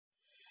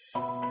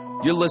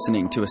You're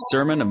listening to a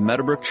sermon of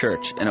Meadowbrook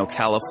Church in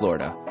Ocala,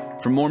 Florida.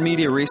 For more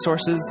media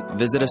resources,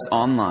 visit us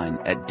online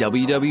at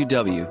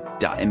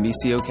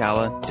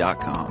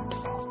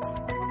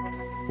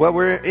www.nbcocala.com. Well,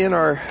 we're in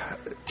our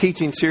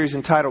teaching series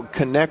entitled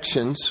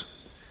Connections,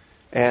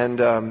 and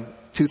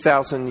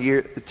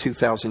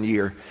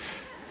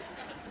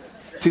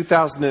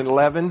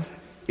 2011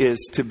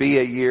 is to be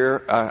a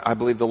year, I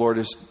believe the Lord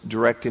is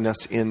directing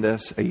us in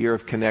this, a year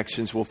of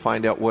connections. We'll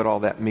find out what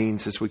all that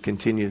means as we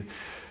continue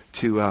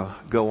to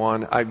go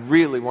on. I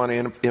really want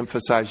to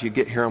emphasize you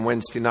get here on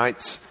Wednesday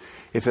nights,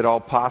 if at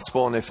all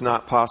possible, and if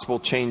not possible,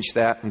 change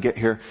that and get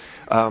here.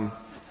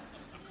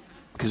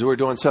 Because we're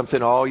doing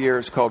something all year.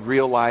 It's called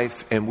Real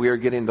Life, and we're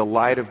getting the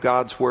light of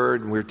God's Word,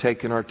 and we're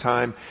taking our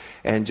time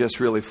and just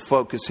really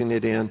focusing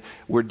it in.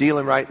 We're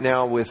dealing right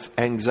now with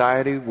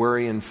anxiety,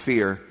 worry, and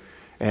fear.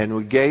 And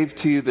we gave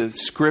to you the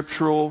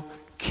scriptural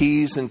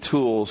keys and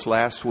tools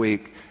last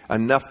week,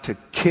 enough to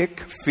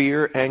kick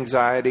fear,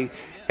 anxiety,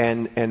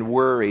 and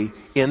worry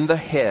in the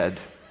head.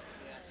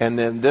 And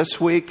then this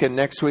week and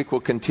next week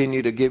we'll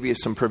continue to give you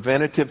some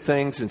preventative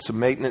things and some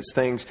maintenance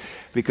things,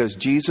 because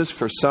Jesus,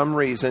 for some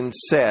reason,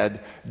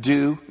 said,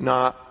 do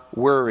not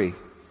worry.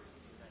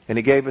 And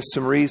He gave us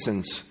some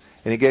reasons.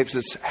 And He gave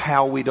us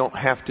how we don't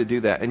have to do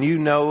that. And you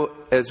know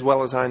as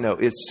well as I know,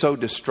 it's so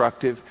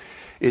destructive.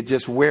 It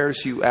just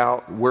wears you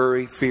out,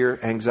 worry, fear,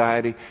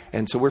 anxiety.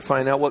 And so we're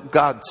finding out what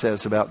God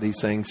says about these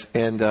things.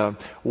 And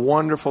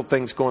wonderful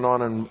things going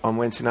on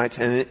Wednesday nights.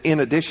 And in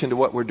addition to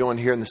what we're doing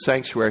here in the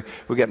sanctuary,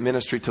 we got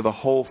ministry to the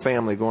whole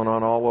family going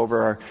on all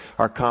over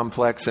our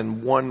complex.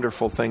 And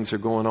wonderful things are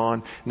going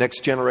on. Next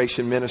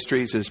Generation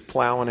Ministries is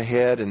plowing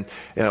ahead. And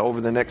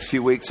over the next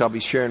few weeks, I'll be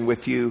sharing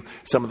with you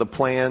some of the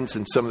plans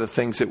and some of the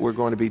things that we're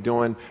going to be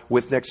doing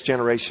with Next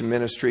Generation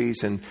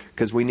Ministries. And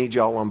because we need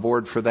you all on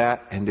board for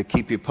that and to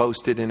keep you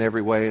posted in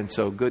every way. And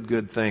so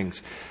good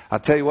things. I'll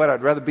tell you what,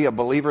 I'd rather be a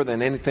believer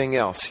than anything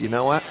else. You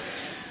know what?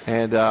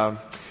 And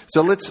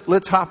so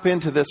let's hop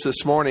into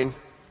this morning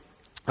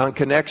on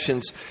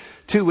connections.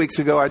 2 weeks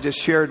ago, I just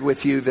shared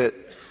with you that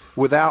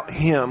without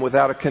Him,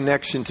 without a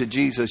connection to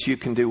Jesus, you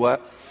can do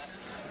what?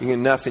 You can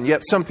do nothing.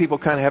 Yet some people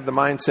kind of have the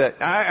mindset,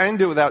 I can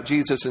do without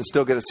Jesus and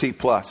still get a C+.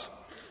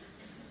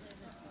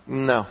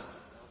 No.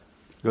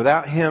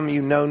 Without Him,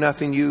 you know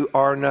nothing, you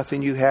are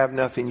nothing, you have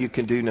nothing, you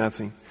can do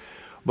nothing.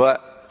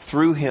 But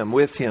through Him,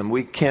 with Him,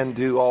 we can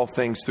do all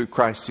things through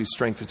Christ who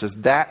strengthens us.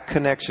 That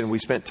connection, we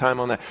spent time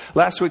on that.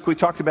 Last week we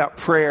talked about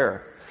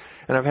prayer.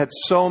 And I've had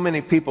so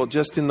many people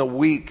just in the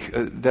week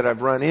that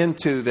I've run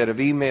into that have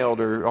emailed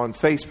or on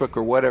Facebook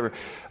or whatever.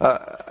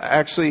 I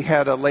actually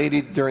had a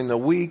lady during the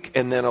week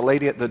and then a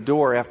lady at the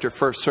door after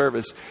first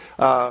service.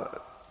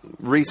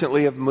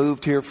 Recently have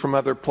moved here from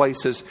other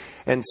places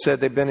and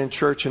said they've been in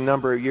church a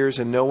number of years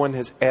and no one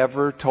has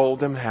ever told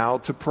them how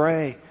to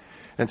pray.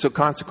 And so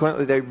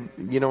consequently, they,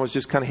 was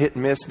just kind of hit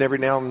and miss, and every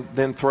now and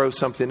then throw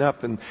something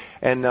up. And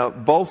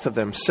both of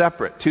them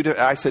separate.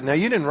 I said, now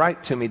you didn't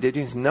write to me, did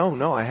you? He said,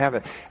 no, I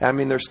haven't. I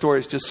mean, their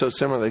story is just so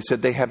similar. They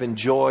said they have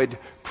enjoyed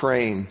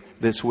praying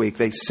this week.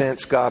 They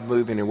sense God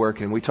moving and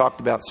working. We talked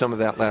about some of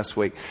that last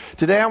week.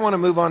 Today, I want to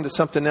move on to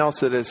something else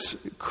that is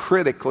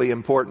critically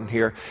important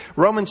here.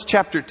 Romans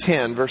chapter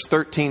 10, verse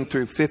 13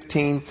 through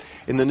 15.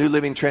 In the New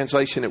Living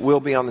Translation, it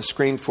will be on the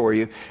screen for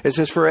you. It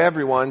says, for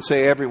everyone,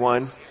 say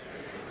everyone.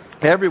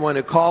 Everyone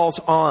who calls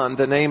on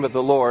the name of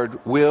the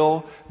Lord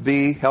will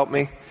be, help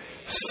me,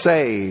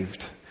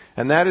 saved.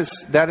 And that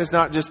is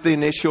not just the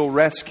initial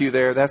rescue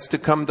there. That's to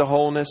come to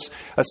wholeness.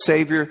 A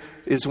Savior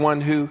is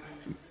one who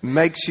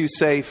makes you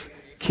safe,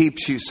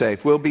 keeps you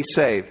safe, will be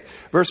saved.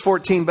 Verse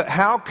 14, but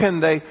how can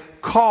they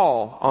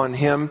call on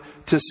Him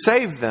to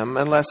save them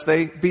unless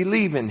they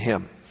believe in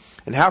Him?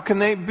 And how can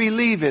they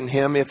believe in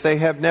Him if they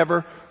have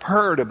never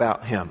heard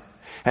about Him?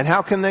 And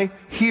how can they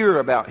hear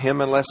about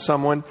Him unless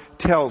someone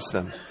tells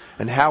them?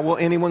 And how will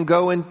anyone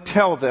go and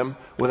tell them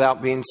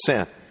without being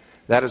sent?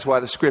 That is why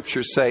the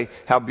scriptures say,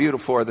 how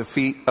beautiful are the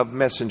feet of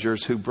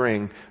messengers who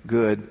bring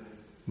good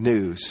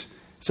news.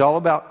 It's all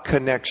about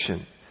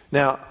connection.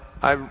 Now,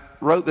 I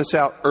wrote this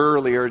out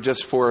earlier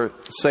just for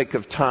sake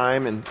of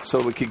time and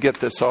so we could get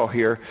this all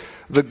here.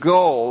 The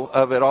goal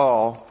of it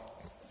all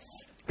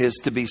is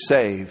to be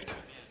saved.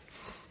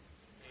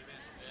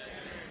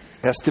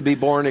 That's to be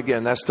born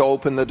again. That's to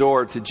open the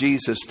door to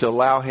Jesus, to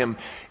allow Him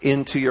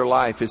into your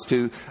life. Is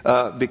to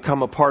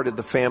become a part of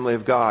the family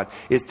of God.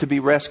 Is to be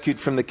rescued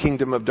from the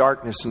kingdom of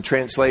darkness and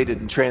translated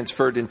and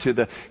transferred into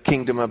the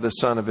kingdom of the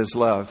Son of His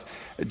love.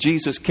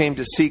 Jesus came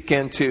to seek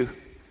and to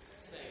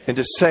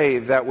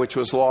save that which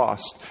was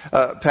lost.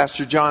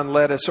 Pastor John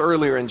led us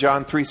earlier in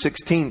John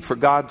 3:16. For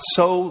God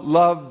so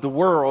loved the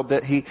world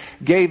that He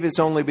gave His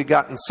only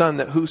begotten Son,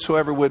 that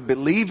whosoever would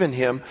believe in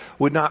Him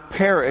would not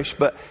perish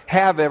but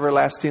have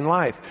everlasting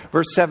life.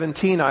 Verse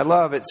 17, I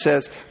love, it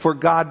says, for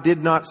God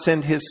did not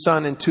send His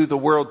Son into the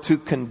world to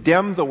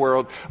condemn the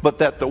world, but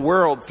that the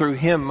world through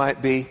Him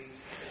might be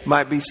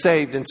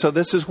saved. And so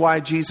this is why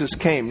Jesus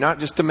came, not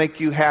just to make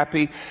you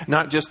happy,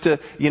 not just to,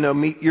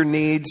 meet your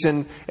needs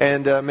and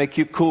make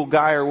you a cool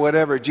guy or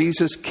whatever.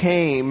 Jesus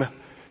came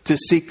to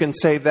seek and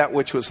save that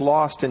which was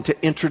lost and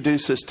to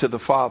introduce us to the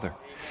Father.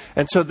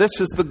 And so this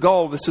is the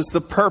goal. This is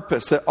the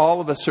purpose that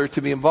all of us are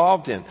to be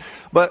involved in.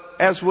 But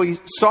as we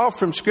saw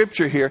from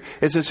Scripture here,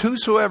 it says,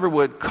 whosoever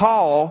would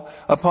call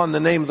upon the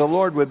name of the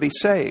Lord would be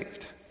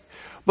saved.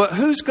 But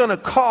who's going to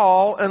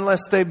call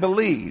unless they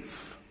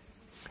believe?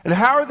 And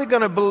how are they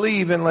going to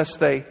believe unless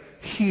they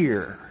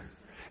hear?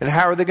 And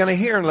how are they going to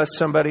hear unless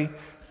somebody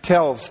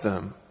tells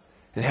them?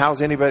 And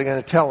how's anybody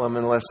going to tell them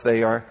unless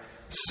they are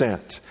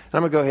sent? And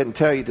I'm going to go ahead and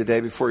tell you today,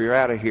 before you're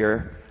out of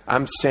here,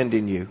 I'm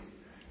sending you.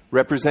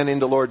 Representing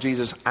the Lord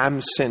Jesus,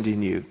 I'm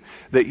sending you.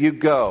 That you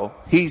go.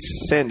 He's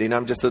sending.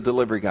 I'm just the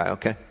delivery guy,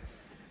 okay?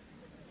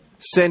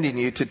 Sending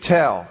you to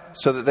tell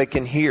so that they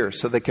can hear,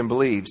 so they can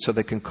believe, so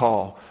they can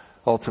call,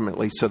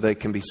 ultimately, so they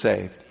can be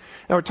saved.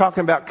 Now we're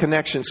talking about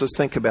connections. Let's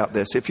think about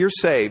this. If you're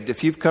saved,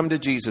 if you've come to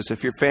Jesus,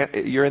 if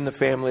you're in the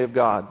family of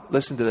God,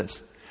 listen to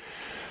this.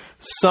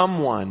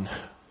 Someone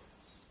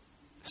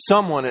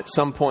at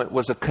some point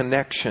was a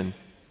connection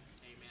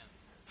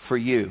for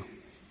you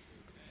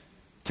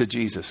to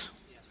Jesus.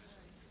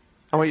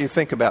 I want you to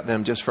think about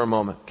them just for a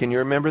moment. Can you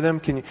remember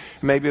them?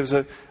 Maybe it was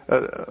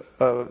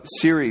a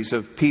series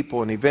of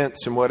people and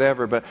events and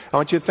whatever, but I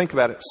want you to think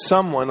about it.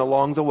 Someone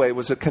along the way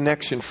was a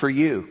connection for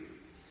you,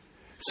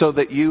 so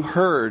that you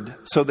heard,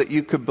 so that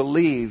you could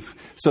believe,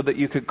 so that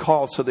you could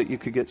call, so that you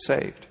could get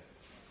saved.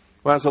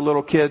 When I was a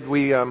little kid,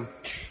 this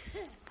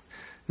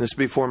is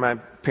before my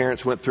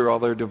parents went through all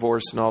their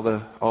divorce and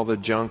all the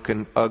junk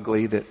and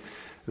ugly that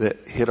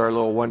hit our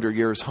little wonder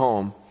years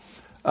home.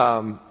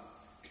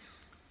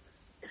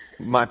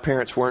 My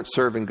parents weren't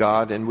serving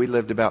God, and we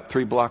lived about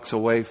 3 blocks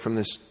away from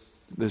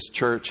this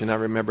church. And I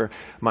remember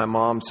my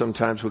mom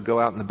sometimes would go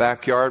out in the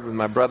backyard with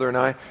my brother and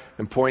I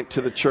and point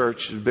to the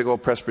church, a big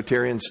old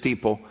Presbyterian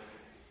steeple,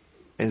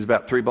 and it's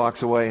about 3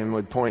 blocks away, and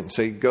would point and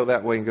say, go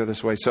that way and go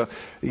this way. So,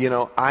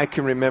 I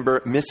can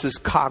remember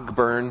Mrs.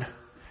 Cogburn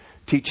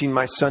teaching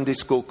my Sunday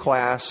school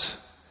class,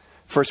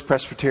 First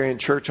Presbyterian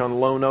Church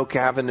on Lone Oak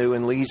Avenue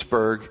in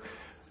Leesburg,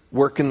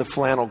 working the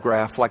flannel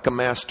graph like a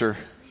master.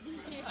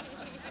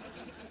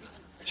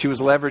 She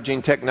was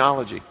leveraging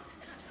technology.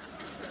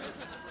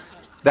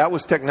 That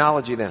was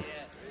technology then.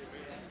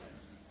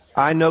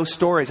 I know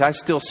stories. I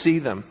still see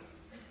them.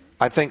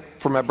 I think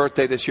for my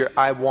birthday this year,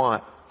 I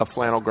want a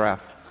flannel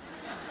graph.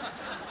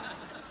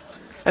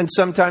 And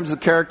sometimes the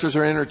characters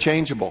are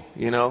interchangeable,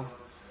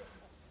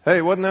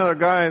 Hey, wasn't that a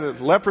guy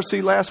with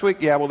leprosy last week?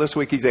 Yeah, well, this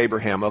week he's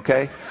Abraham,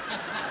 okay?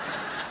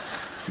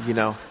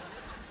 And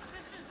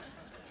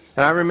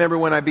I remember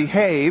when I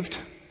behaved,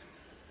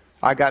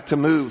 I got to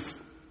move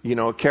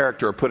a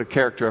character, or put a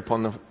character up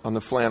on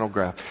the flannel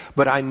graph.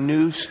 But I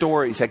knew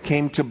stories. I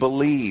came to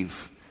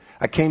believe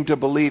through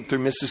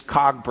Mrs.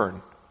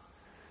 Cogburn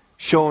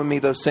showing me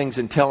those things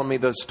and telling me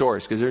those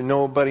stories, because there's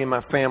nobody in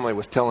my family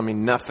was telling me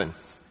nothing.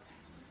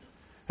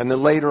 And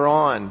then later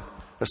on,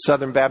 a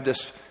Southern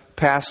Baptist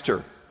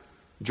pastor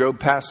drove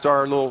past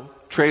our little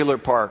trailer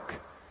park,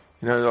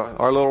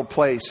 our little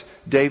place.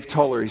 Dave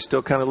Toller, he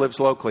still kind of lives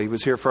locally. He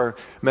was here for our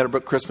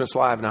Meadowbrook Christmas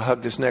Live, and I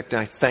hugged his neck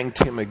and I thanked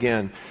him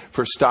again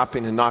for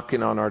stopping and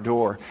knocking on our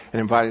door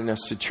and inviting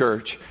us to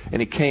church. And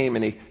he came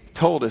and he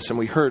told us, and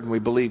we heard and we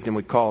believed and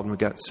we called and we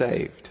got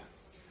saved.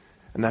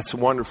 And that's a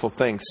wonderful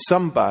thing.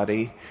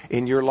 Somebody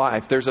in your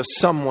life, there's a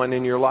someone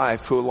in your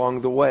life who along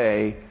the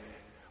way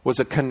was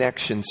a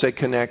connection. Say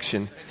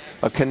connection.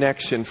 A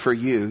connection for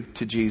you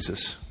to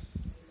Jesus.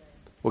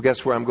 Well,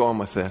 guess where I'm going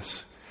with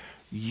this?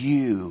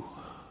 You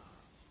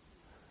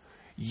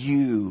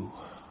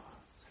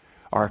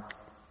are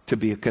to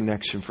be a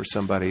connection for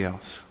somebody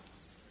else.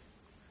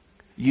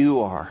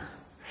 You are.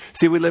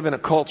 See, we live in a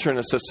culture and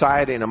a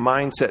society and a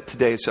mindset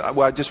today. So,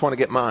 I just want to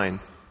get mine.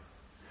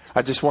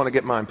 I just want to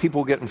get mine.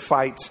 People get in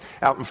fights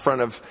out in front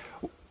of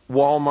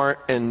Walmart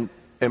and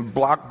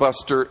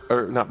Blockbuster,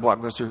 or not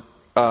Blockbuster,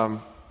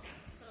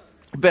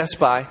 Best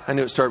Buy. I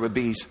knew it started with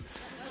B's.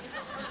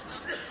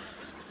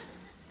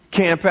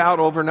 Camp out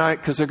overnight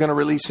because they're going to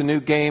release a new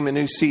game, a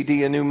new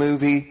CD, a new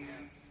movie.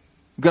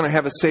 Going to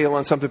have a sale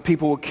on something.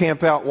 People will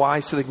camp out.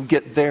 Why? So they can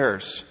get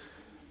theirs.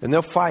 And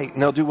they'll fight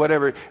and they'll do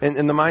whatever.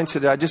 And the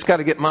mindset, I just got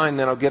to get mine,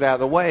 then I'll get out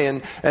of the way.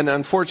 And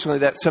unfortunately,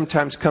 that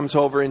sometimes comes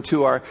over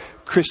into our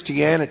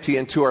Christianity,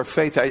 into our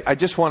faith. I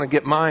just want to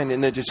get mine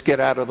and then just get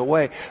out of the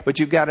way. But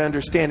you've got to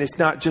understand, it's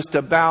not just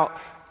about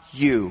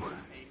you.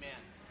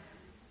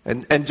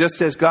 And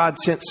just as God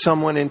sent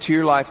someone into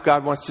your life,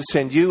 God wants to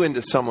send you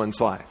into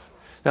someone's life.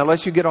 Now,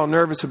 unless you get all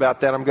nervous about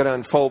that, I'm going to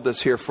unfold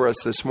this here for us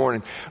this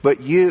morning.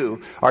 But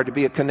you are to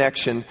be a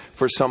connection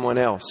for someone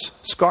else.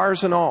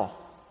 Scars and all.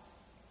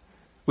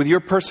 With your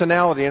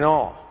personality and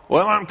all.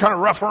 Well, I'm kind of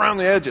rough around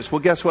the edges. Well,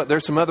 guess what?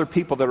 There's some other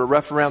people that are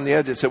rough around the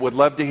edges that would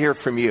love to hear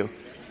from you.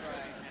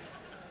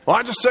 Well,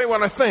 I just say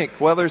what I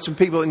think. Well, there's some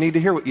people that need to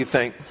hear what you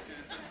think.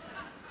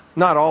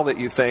 Not all that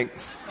you think.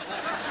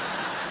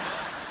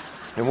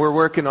 And we're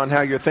working on how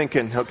you're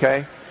thinking,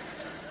 okay?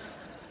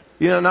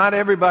 not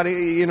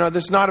everybody,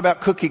 this is not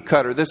about cookie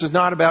cutter. This is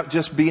not about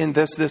just being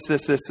this.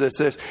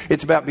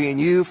 It's about being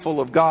you, full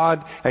of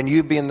God, and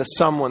you being the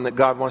someone that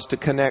God wants to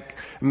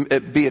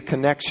be a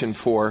connection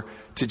for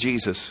to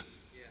Jesus.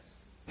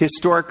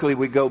 Historically,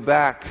 we go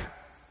back.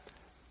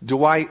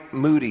 Dwight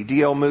Moody,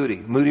 D.L. Moody,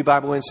 Moody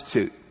Bible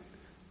Institute,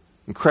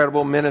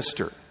 incredible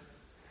minister.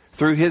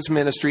 Through his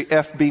ministry,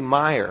 F.B.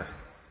 Meyer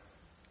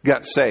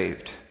got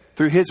saved.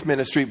 Through his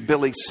ministry,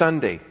 Billy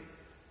Sunday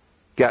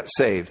got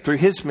saved. Through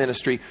his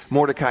ministry,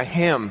 Mordecai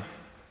Ham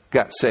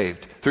got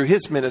saved. Through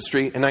his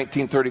ministry, in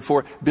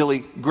 1934, Billy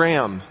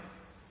Graham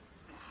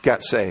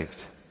got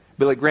saved.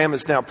 Billy Graham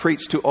has now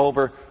preached to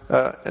over,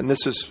 and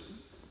this is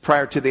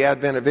prior to the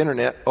advent of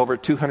internet, over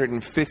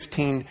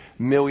 215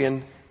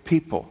 million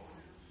people.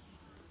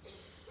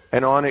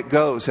 And on it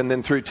goes. And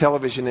then through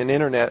television and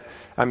internet,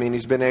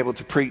 he's been able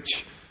to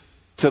preach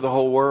to the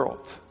whole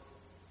world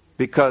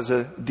because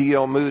of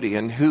D.L. Moody.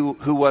 And who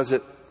was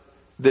it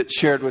that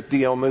shared with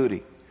D.L.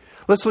 Moody?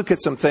 Let's look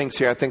at some things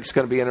here I think it's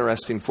going to be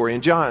interesting for you.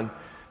 In John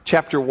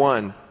chapter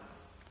 1,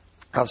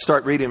 I'll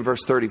start reading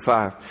verse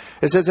 35.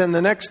 It says, and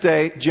the next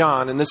day,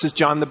 John, and this is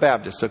John the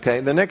Baptist, okay?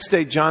 The next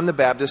day, John the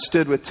Baptist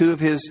stood with two of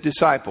his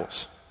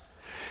disciples.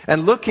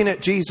 And looking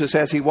at Jesus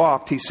as he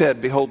walked, he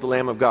said, behold the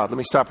Lamb of God. Let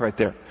me stop right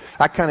there.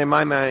 I kind of, in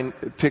my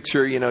mind,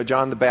 picture,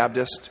 John the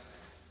Baptist,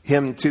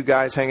 him and two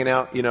guys hanging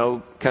out,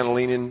 kind of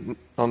leaning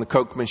on the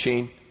Coke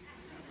machine.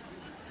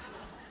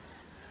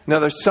 Now,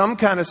 there's some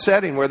kind of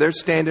setting where they're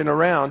standing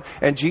around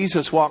and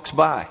Jesus walks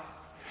by.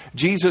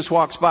 Jesus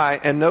walks by,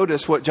 and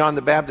notice what John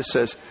the Baptist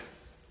says,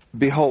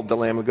 behold the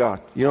Lamb of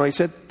God. You know what he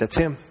said? That's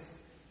him.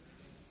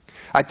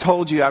 I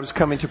told you I was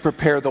coming to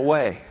prepare the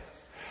way.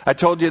 I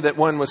told you that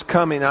one was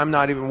coming. I'm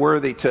not even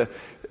worthy to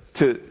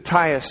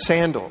tie his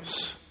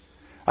sandals.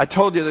 I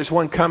told you there's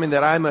one coming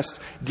that I must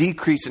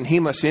decrease and he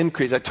must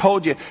increase. I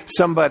told you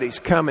somebody's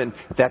coming.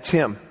 That's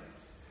him.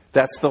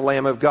 That's the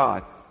Lamb of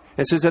God.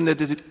 It says, and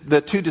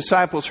the two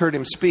disciples heard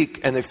him speak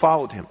and they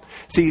followed him.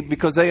 See,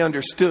 because they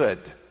understood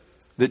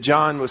that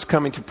John was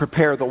coming to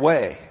prepare the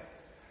way.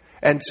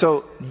 And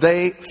so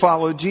they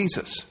followed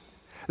Jesus.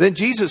 Then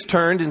Jesus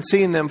turned and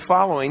seeing them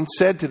following,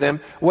 said to them,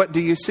 what do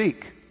you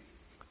seek?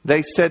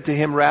 They said to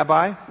him,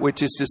 Rabbi,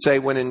 which is to say,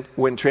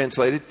 when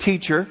translated,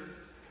 teacher,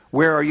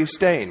 where are you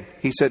staying?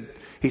 He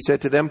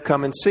said to them,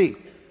 come and see.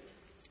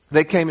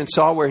 They came and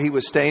saw where he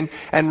was staying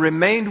and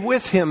remained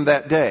with him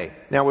that day.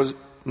 Now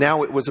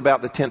it was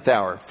about the 10th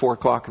hour,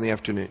 4:00 in the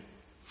afternoon.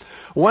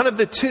 One of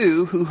the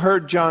two who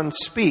heard John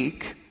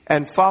speak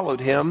and followed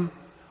him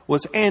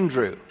was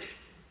Andrew,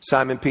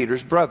 Simon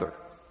Peter's brother.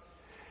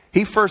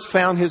 He first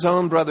found his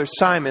own brother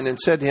Simon and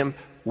said to him,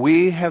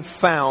 we have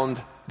found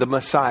the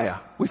Messiah.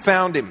 We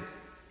found him,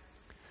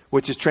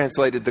 which is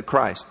translated the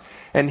Christ.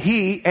 And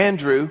he,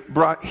 Andrew,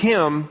 brought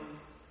him,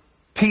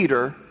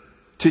 Peter,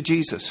 to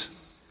Jesus.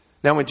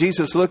 Now when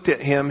Jesus looked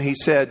at him, he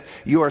said,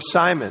 you are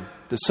Simon,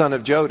 the son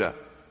of Jonah.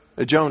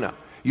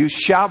 You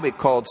shall be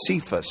called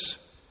Cephas,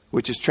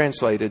 which is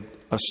translated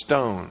a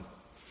stone.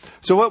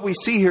 So what we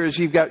see here is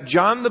you've got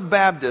John the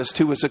Baptist,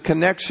 who was a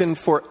connection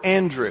for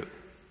Andrew.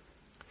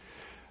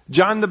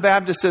 John the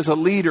Baptist as a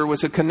leader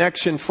was a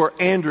connection for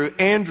Andrew.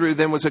 Andrew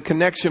then was a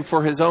connection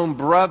for his own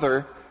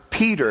brother,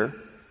 Peter.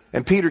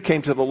 And Peter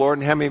came to the Lord.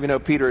 And how many of you know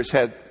Peter has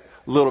had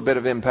a little bit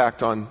of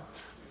impact on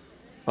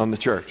the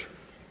church?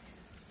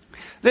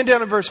 Then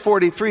down in verse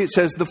 43, it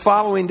says, the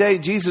following day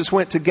Jesus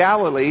went to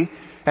Galilee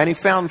and he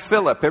found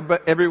Philip.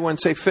 Everyone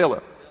say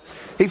Philip.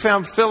 He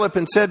found Philip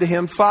and said to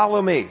him, follow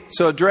me.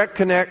 So a direct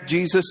connect,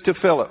 Jesus to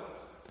Philip.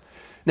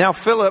 Now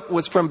Philip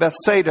was from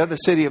Bethsaida, the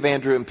city of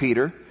Andrew and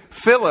Peter.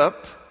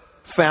 Philip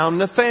found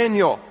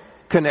Nathanael,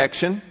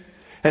 connection,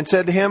 and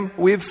said to him,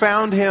 we've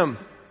found him.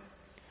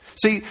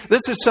 See,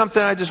 this is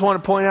something I just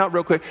want to point out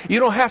real quick. You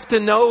don't have to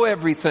know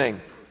everything.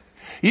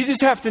 You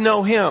just have to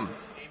know him.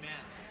 Amen.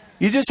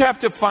 You just have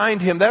to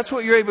find him. That's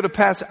what you're able to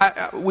pass.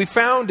 We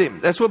found him.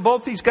 That's what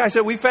both these guys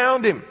said. We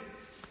found him.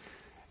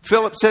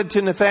 Philip said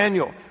to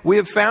Nathanael, we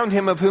have found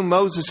him of whom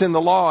Moses in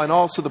the law and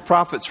also the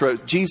prophets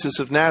wrote, Jesus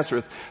of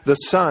Nazareth, the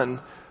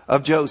son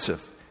of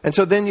Joseph. And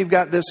so then you've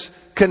got this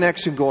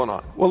connection going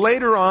on. Well,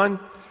 later on,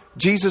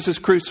 Jesus is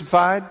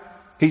crucified.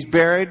 He's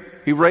buried.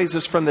 He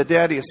raises from the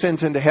dead. He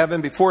ascends into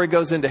heaven. Before he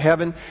goes into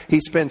heaven, he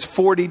spends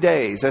 40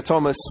 days. That's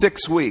almost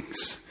 6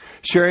 weeks.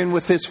 Sharing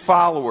with his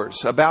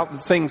followers about the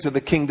things of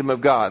the kingdom of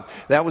God.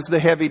 That was the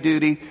heavy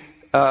duty,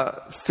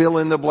 fill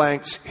in the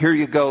blanks. Here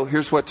you go.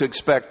 Here's what to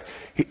expect.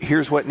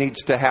 Here's what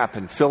needs to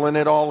happen. Filling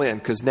it all in,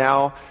 because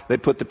now they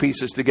put the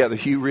pieces together.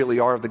 You really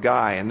are the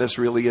guy, and this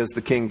really is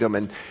the kingdom,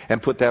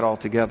 and put that all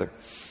together.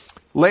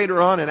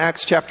 Later on in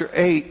Acts chapter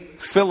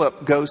 8,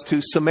 Philip goes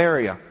to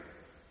Samaria,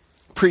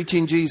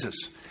 preaching Jesus.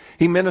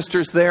 He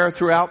ministers there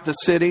throughout the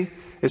city.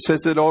 It says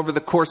that over the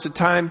course of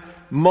time,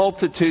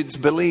 multitudes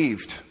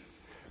believed.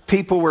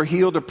 People were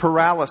healed of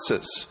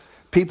paralysis.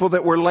 People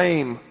that were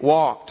lame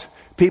walked.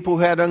 People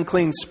who had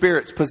unclean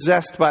spirits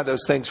possessed by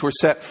those things were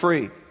set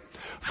free.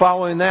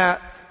 Following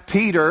that,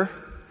 Peter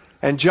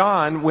and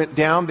John went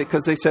down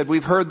because they said,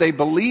 we've heard they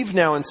believe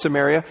now in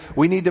Samaria.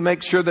 We need to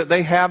make sure that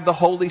they have the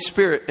Holy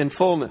Spirit in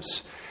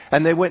fullness.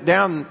 And they went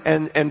down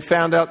and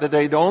found out that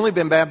they'd only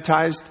been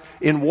baptized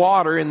in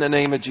water in the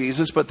name of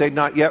Jesus, but they'd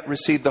not yet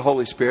received the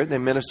Holy Spirit. They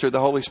ministered the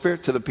Holy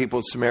Spirit to the people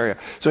of Samaria.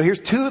 So here's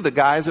two of the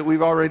guys that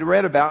we've already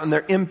read about and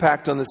their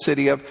impact on the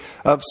city of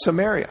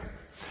Samaria.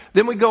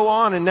 Then we go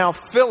on, and now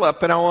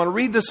Philip, and I want to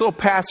read this little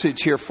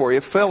passage here for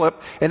you.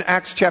 Philip, in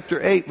Acts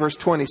chapter 8, verse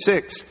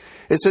 26.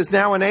 It says,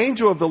 now an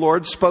angel of the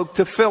Lord spoke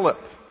to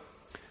Philip,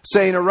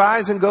 saying,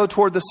 arise and go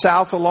toward the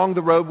south along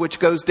the road which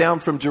goes down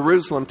from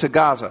Jerusalem to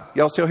Gaza.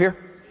 Y'all still here?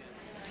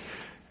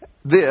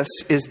 This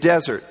is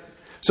desert.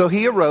 So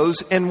he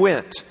arose and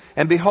went.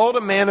 And behold,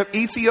 a man of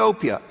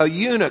Ethiopia, a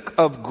eunuch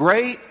of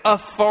great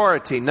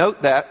authority.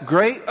 Note that,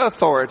 great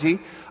authority,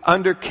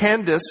 under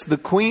Candace, the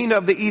queen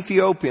of the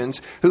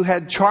Ethiopians, who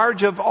had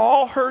charge of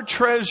all her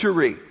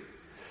treasury,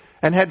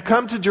 and had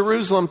come to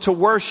Jerusalem to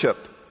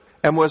worship,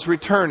 and was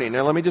returning.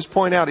 Now let me just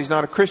point out, he's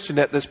not a Christian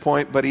at this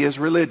point, but he is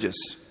religious.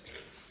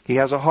 He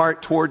has a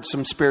heart towards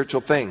some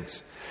spiritual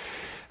things.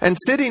 And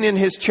sitting in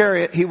his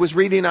chariot, he was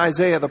reading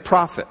Isaiah the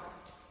prophet.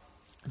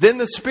 Then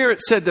the Spirit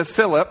said to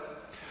Philip,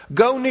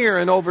 go near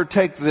and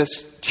overtake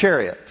this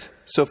chariot.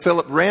 So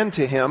Philip ran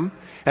to him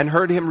and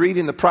heard him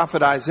reading the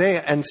prophet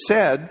Isaiah and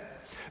said,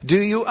 do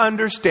you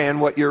understand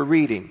what you're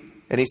reading?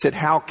 And he said,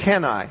 how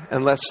can I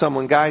unless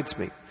someone guides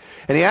me?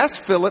 And he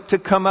asked Philip to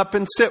come up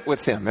and sit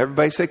with him.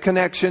 Everybody say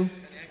connection.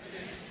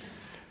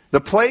 The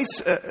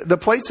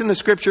place in the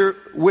scripture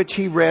which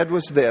he read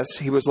was this.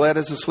 He was led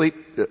as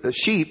a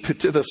sheep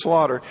to the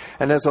slaughter,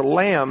 and as a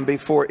lamb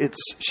before its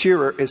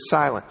shearer is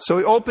silent. So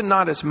he opened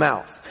not his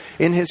mouth.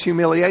 In his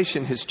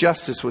humiliation, his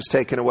justice was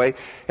taken away.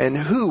 And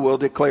who will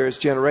declare his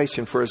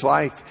generation? For his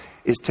life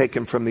is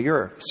taken from the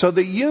earth. So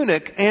the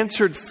eunuch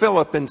answered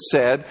Philip and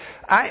said,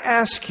 I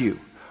ask you,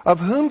 of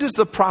whom does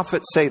the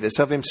prophet say this?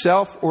 Of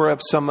himself or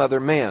of some other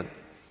man?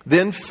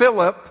 Then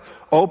Philip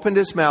opened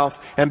his mouth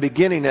and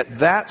beginning at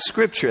this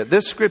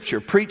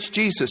scripture, preached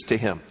Jesus to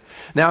him.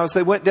 Now as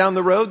they went down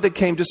the road, they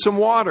came to some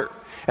water.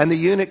 And the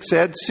eunuch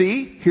said,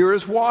 see, here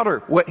is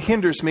water. What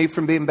hinders me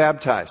from being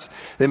baptized?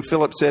 Then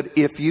Philip said,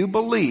 if you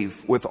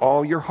believe with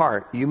all your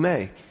heart, you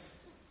may.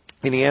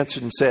 And he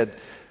answered and said,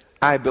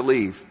 I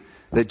believe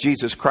that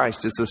Jesus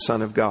Christ is the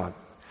Son of God.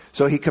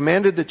 So he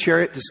commanded the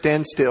chariot to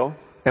stand still.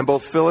 And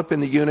both Philip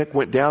and the eunuch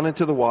went down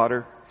into the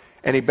water,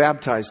 and he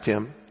baptized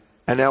him.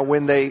 And now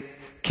when they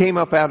came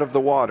up out of the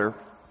water,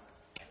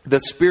 the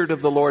Spirit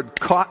of the Lord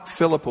caught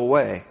Philip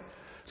away,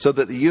 so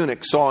that the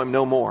eunuch saw him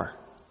no more.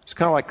 It's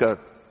kind of like a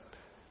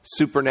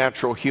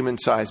supernatural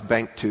human-sized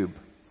bank tube.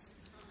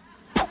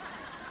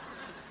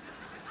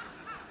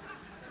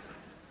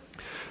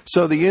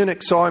 So the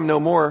eunuch saw him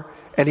no more,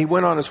 and he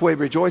went on his way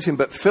rejoicing.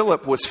 But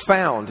Philip was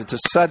found. It's a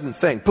sudden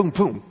thing. Boom,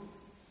 boom.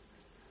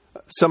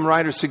 Some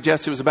writers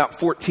suggest it was about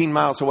 14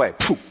 miles away.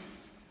 Poof.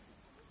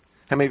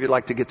 How many of you would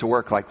like to get to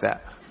work like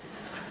that?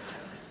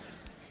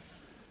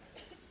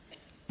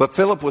 But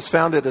Philip was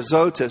found at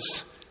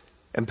Azotus,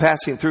 and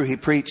passing through, he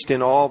preached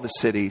in all the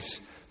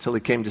cities till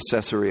he came to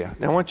Caesarea.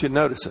 Now I want you to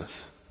notice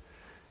this.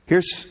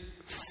 Here's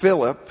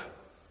Philip,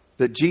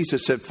 that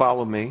Jesus said,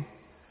 follow me.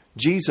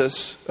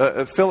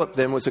 Philip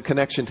then was a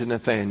connection to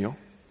Nathanael.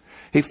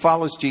 He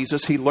follows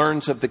Jesus. He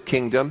learns of the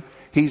kingdom.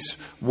 He's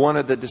one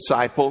of the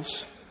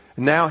disciples.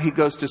 Now he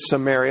goes to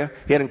Samaria.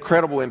 He had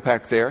incredible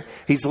impact there.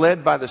 He's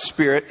led by the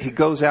Spirit. He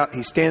goes out.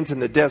 He stands in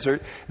the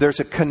desert. There's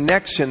a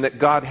connection that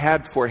God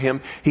had for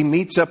him. He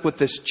meets up with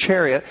this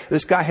chariot.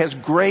 This guy has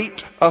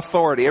great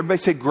authority. Everybody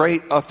say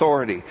great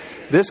authority.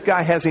 This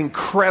guy has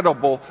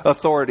incredible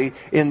authority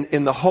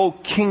in the whole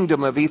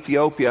kingdom of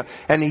Ethiopia.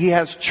 And he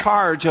has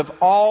charge of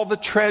all the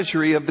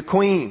treasury of the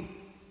queen.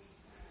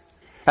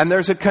 And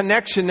there's a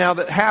connection now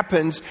that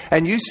happens.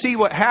 And you see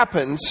what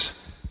happens.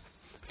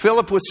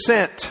 Philip was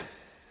sent.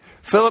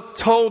 Philip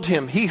told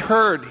him, he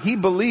heard, he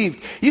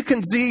believed. You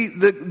can see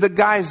the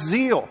guy's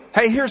zeal.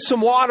 Hey, here's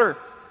some water.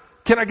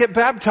 Can I get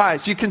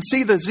baptized? You can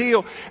see the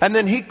zeal. And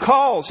then he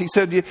calls. He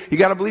said, you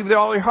got to believe with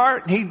all your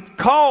heart. And he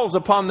calls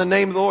upon the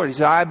name of the Lord. He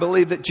said, I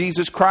believe that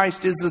Jesus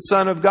Christ is the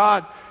Son of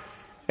God.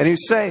 And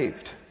he's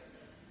saved.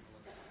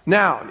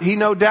 Now, he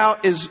no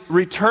doubt is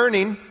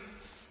returning.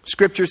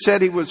 Scripture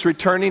said he was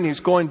returning.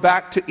 He's going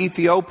back to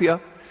Ethiopia.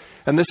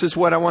 And this is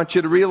what I want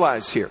you to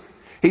realize here.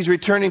 He's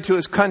returning to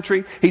his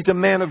country. He's a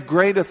man of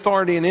great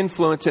authority and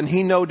influence, and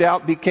he no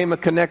doubt became a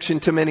connection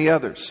to many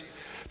others.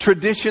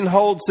 Tradition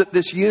holds that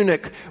this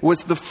eunuch was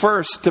the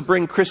first to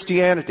bring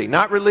Christianity.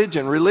 Not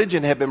religion.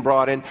 Religion had been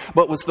brought in,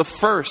 but was the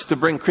first to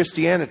bring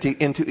Christianity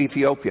into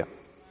Ethiopia.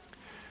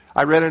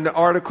 I read an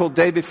article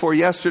day before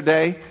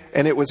yesterday,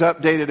 and it was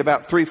updated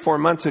about 3-4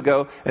 months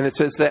ago, and it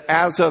says that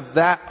as of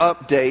that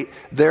update,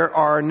 there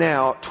are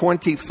now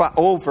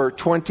over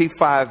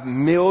 25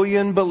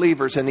 million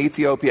believers in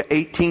Ethiopia,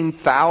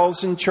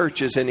 18,000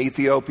 churches in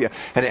Ethiopia,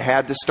 and it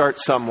had to start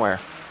somewhere.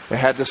 It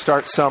had to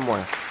start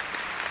somewhere.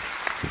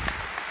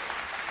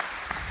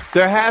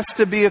 There has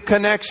to be a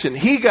connection.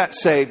 He got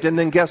saved, and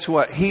then guess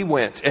what? He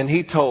went and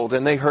he told,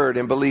 and they heard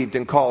and believed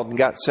and called and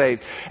got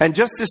saved. And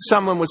just as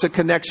someone was a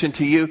connection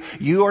to you,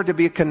 you are to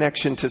be a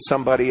connection to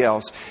somebody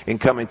else in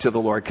coming to the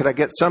Lord. Could I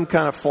get some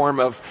kind of form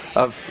of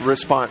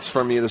response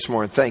from you this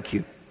morning? Thank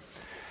you.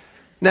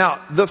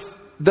 Now,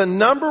 the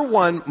number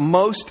one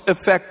most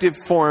effective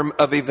form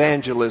of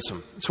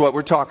evangelism is what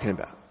we're talking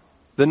about.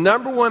 The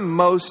number one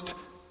most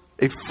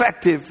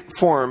effective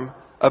form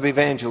of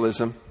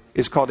evangelism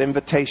is called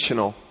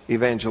invitational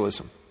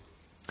evangelism.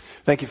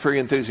 Thank you for your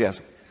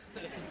enthusiasm.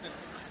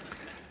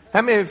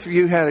 How many of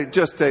you had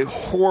just a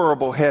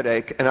horrible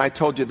headache and I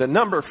told you the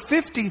number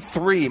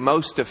 53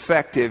 most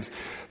effective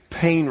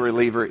pain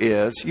reliever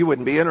is, you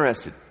wouldn't be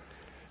interested.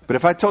 But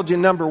if I told you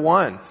number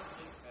one,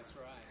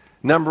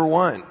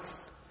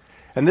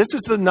 and this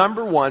is the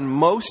number one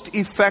most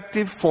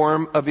effective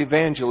form of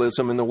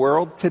evangelism in the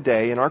world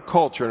today, in our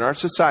culture, in our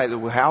society,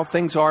 how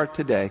things are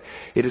today.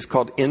 It is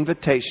called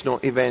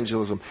invitational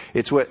evangelism.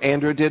 It's what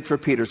Andrew did for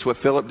Peter. It's what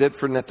Philip did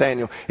for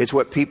Nathaniel. It's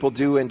what people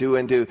do and do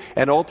and do.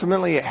 And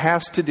ultimately it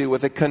has to do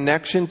with a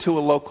connection to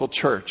a local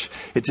church.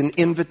 It's an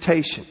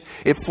invitation.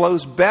 It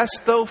flows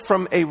best, though,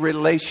 from a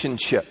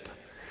relationship.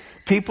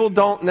 People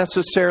don't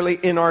necessarily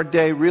in our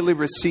day really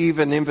receive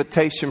an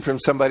invitation from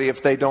somebody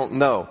if they don't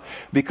know.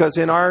 Because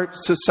in our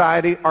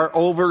society, our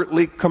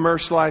overly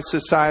commercialized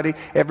society,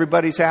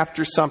 everybody's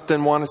after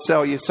something, want to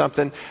sell you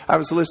something. I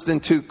was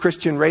listening to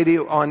Christian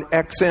radio on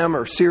XM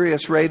or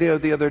Sirius Radio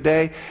the other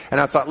day, and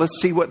I thought,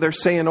 let's see what they're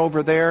saying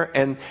over there.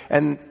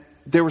 And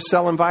they were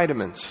selling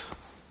vitamins.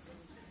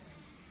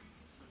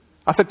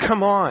 I thought,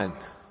 come on.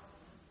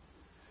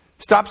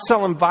 Stop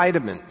selling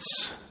vitamins.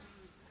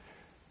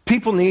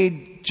 People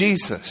need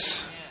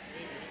Jesus.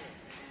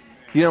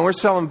 You know, we're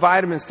selling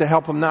vitamins to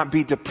help them not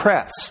be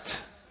depressed.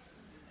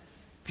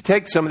 If you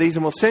take some of these,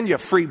 and we'll send you a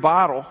free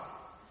bottle,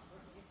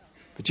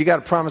 but you got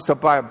to promise to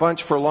buy a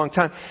bunch for a long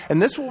time.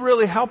 And this will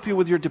really help you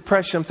with your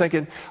depression. I'm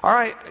thinking, all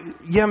right,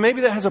 yeah,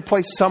 maybe that has a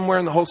place somewhere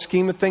in the whole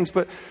scheme of things,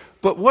 but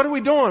what are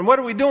we doing? What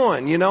are we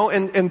doing? You know,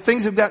 and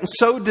things have gotten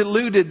so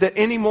diluted that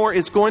anymore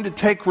it's going to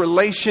take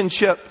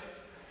relationship.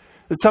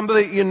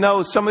 Somebody you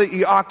know, somebody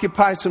you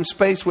occupy some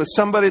space with,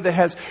 somebody that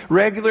has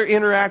regular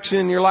interaction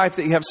in your life,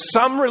 that you have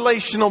some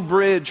relational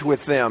bridge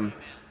with them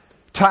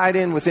tied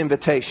in with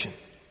invitation.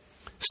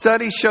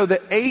 Studies show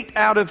that 8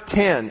 out of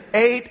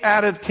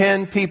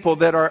 10 people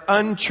that are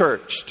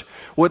unchurched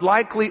would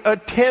likely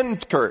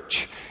attend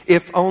church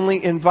if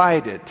only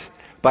invited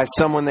by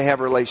someone they have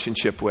a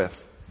relationship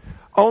with.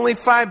 Only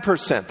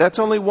 5%, that's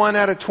only 1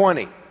 out of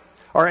 20,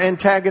 are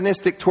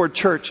antagonistic toward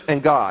church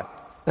and God.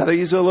 Now they're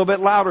usually a little bit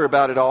louder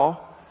about it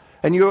all.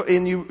 And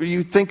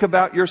you think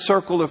about your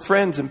circle of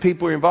friends and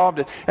people you're involved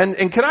in.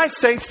 And can I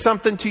say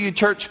something to you,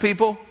 church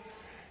people?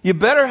 You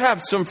better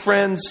have some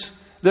friends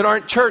that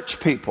aren't church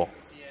people.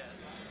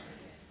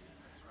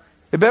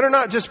 It better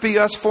not just be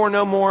us four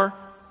no more.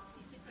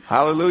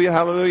 Hallelujah,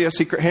 hallelujah,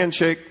 secret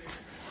handshake.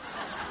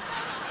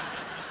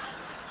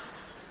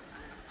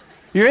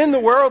 You're in the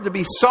world to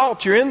be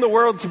salt. You're in the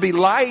world to be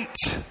light.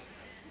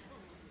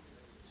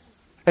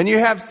 And you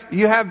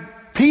have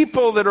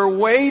people that are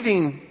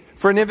waiting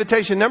for an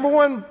invitation. Number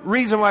one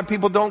reason why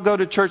people don't go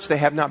to church, they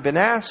have not been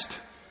asked.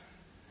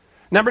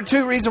 Number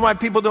two reason why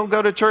people don't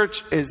go to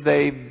church is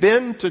they've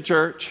been to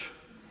church.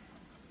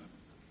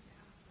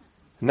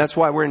 And that's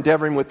why we're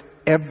endeavoring with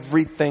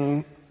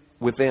everything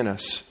within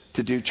us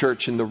to do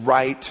church in the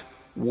right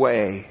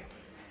way.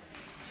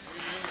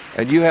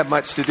 And you have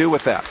much to do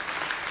with that.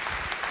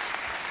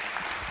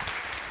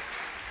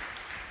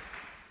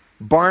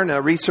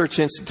 Barna Research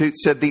Institute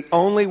said the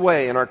only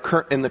way in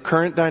the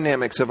current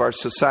dynamics of our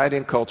society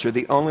and culture,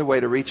 the only way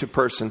to reach a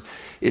person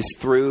is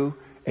through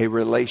a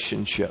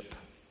relationship.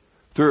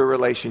 Through a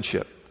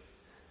relationship.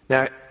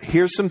 Now,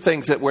 here's some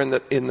things that were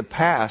in the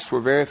past were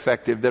very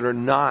effective that are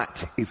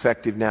not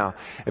effective now.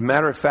 As a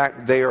matter of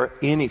fact, they are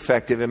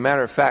ineffective. As a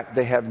matter of fact,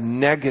 they have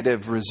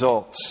negative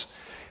results.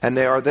 And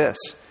they are this: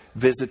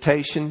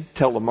 visitation,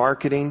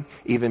 telemarketing,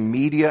 even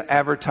media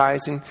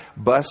advertising,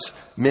 bus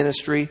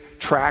ministry,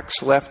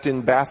 tracts left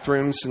in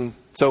bathrooms and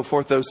so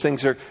forth. Those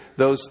things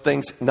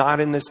not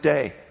in this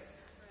day.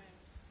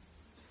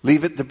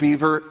 Leave It to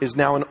Beaver is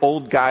now an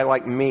old guy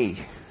like me.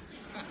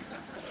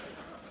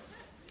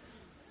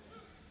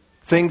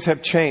 Things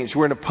have changed.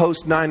 We're in a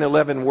post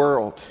 9/11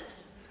 world.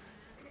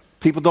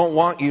 People don't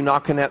want you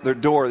knocking at their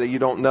door that you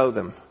don't know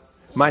them.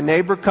 My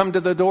neighbor come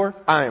to the door,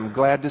 I am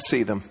glad to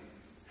see them.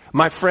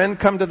 My friend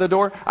come to the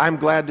door, I'm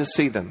glad to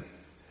see them.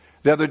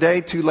 The other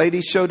day, 2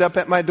 ladies showed up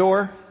at my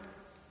door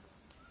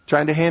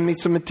trying to hand me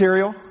some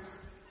material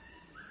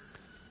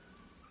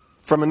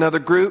from another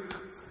group.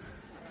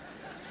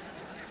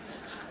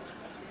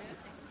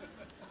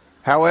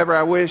 However,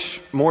 I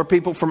wish more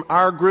people from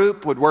our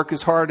group would work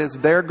as hard as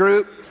their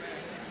group.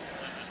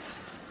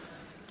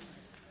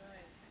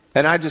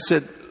 And I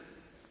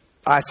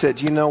said,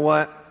 you know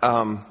what?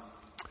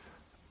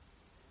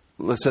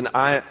 Listen,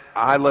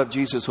 I love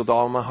Jesus with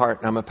all my heart.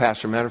 I'm a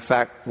pastor. Matter of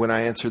fact, when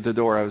I answered the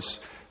door, I was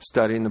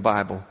studying the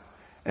Bible.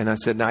 And I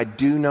said, I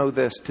do know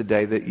this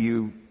today, that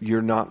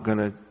you're not going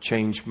to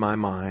change my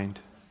mind.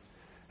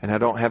 And I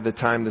don't have the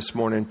time this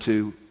morning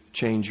to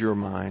change your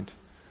mind.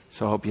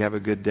 So I hope you have a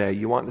good day.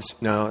 You want this?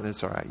 No,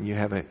 that's all right. You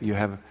have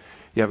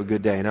a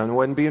good day. And I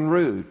wasn't being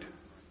rude.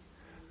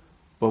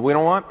 But we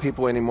don't want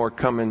people anymore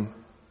coming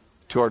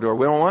to our door.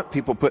 We don't want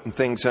people putting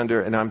things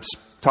under, and I'm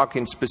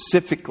talking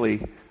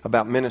specifically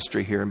about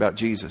ministry here, about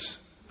Jesus.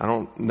 I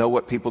don't know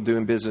what people do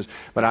in business,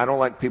 but I don't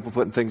like people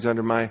putting things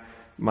under my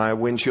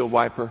windshield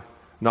wiper,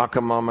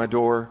 knocking them on my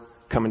door,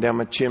 coming down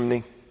my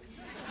chimney.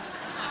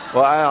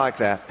 Well, I like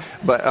that,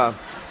 but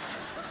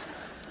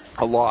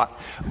a lot.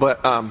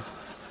 But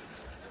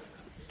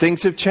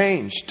things have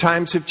changed.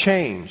 Times have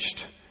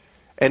changed.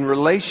 And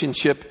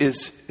relationship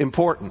is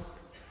important.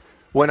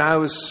 When I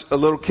was a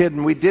little kid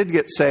and we did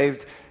get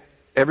saved,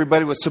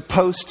 everybody was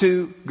supposed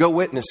to go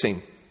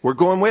witnessing. We're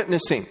going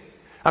witnessing.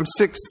 I'm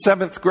 6th,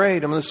 7th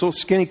grade. I'm this little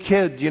skinny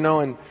kid,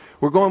 and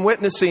we're going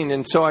witnessing.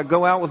 And so I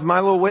go out with my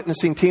little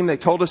witnessing team. They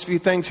told us a few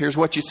things. Here's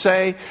what you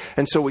say.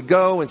 And so we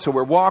go. And so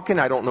we're walking.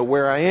 I don't know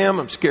where I am.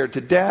 I'm scared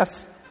to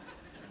death.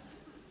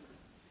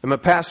 And my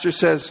pastor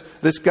says,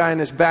 this guy in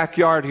his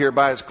backyard here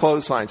by his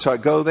clothesline. So I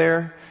go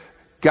there.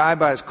 Guy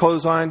by his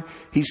clothesline.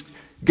 He's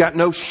got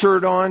no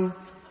shirt on.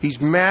 He's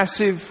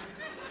massive.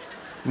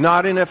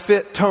 Not in a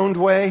fit, toned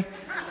way.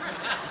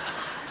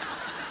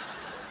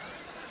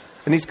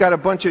 And he's got a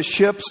bunch of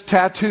ships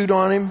tattooed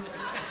on him.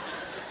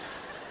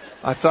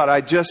 I thought I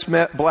just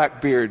met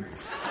Blackbeard.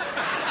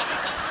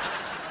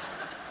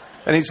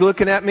 And he's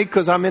looking at me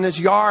because I'm in his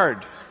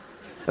yard.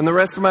 And the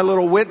rest of my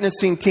little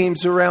witnessing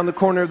team's around the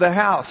corner of the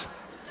house.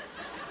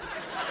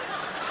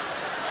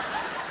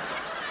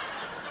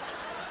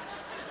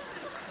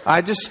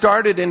 I just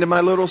started into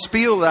my little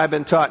spiel that I've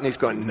been taught, and he's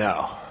going,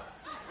 no.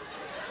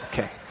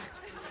 Okay.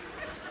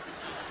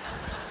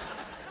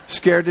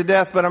 Scared to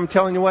death, but I'm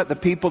telling you what, the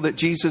people that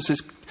Jesus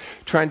is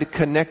trying to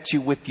connect you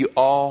with, you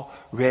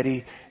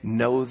already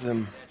know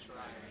them.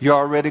 You're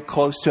already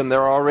close to them.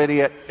 They're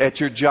already at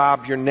your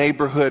job, your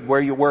neighborhood,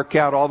 where you work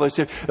out, all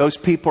those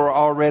people are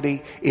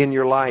already in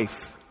your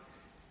life.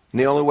 And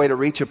the only way to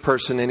reach a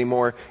person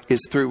anymore is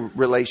through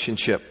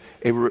relationship.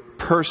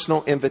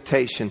 Personal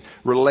invitation,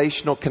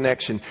 relational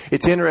connection.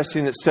 It's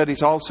interesting that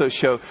studies also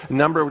show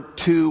number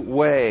 2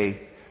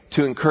 way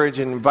to encourage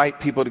and invite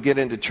people to get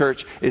into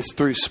church is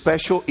through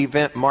special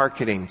event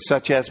marketing,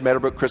 such as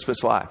Meadowbrook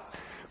Christmas Live.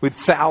 With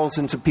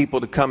thousands of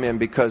people to come in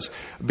because,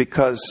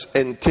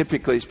 and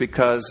typically it's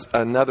because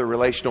another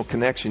relational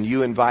connection.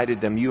 You invited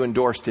them, you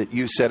endorsed it,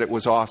 you said it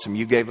was awesome,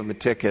 you gave them a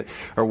ticket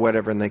or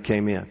whatever, and they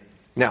came in.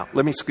 Now,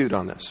 let me scoot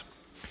on this.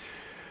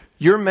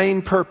 Your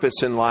main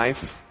purpose in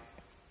life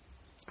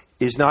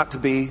is not to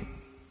be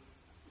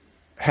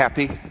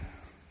happy,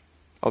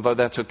 although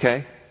that's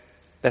okay.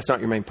 That's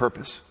not your main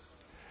purpose.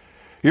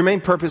 Your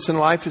main purpose in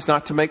life is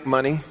not to make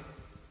money,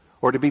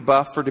 or to be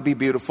buff, or to be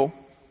beautiful,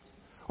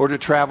 or to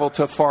travel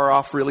to far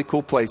off really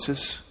cool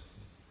places,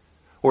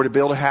 or to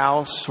build a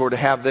house, or to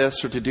have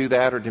this, or to do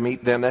that, or to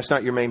meet them. That's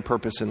not your main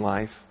purpose in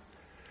life.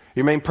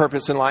 Your main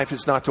purpose in life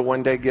is not to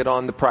one day get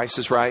on The Price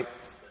is Right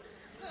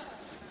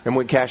and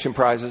win cash and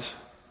prizes.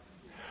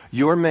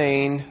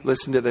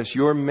 Listen to this,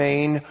 your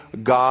main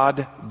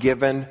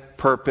God-given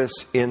purpose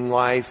in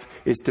life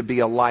is to be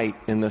a light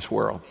in this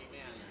world.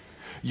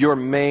 Your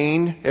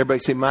main, everybody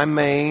say, my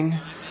main.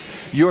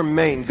 Your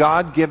main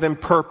God-given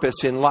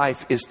purpose in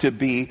life is to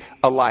be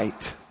a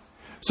light.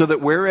 So that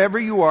wherever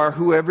you are,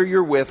 whoever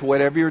you're with,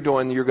 whatever you're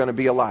doing, you're going to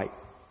be a light.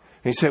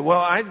 And you say,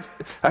 well,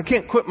 I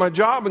can't quit my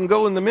job and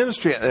go in the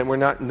ministry. And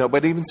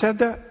nobody even said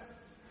that.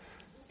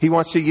 He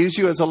wants to use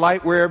you as a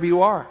light wherever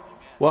you are.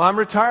 Well, I'm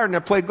retired and I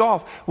play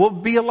golf. Well,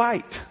 be a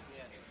light.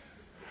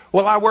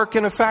 Well, I work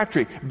in a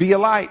factory. Be a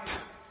light.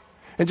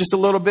 In just a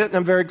little bit, and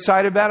I'm very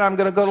excited about it, I'm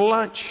going to go to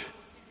lunch.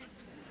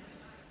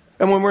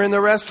 And when we're in the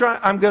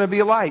restaurant, I'm going to be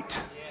a light.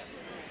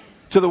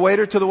 To the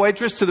waiter, to the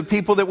waitress, to the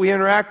people that we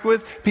interact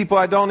with, people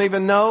I don't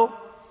even know.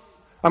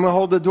 I'm going to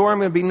hold the door. I'm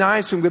going to be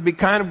nice. I'm going to be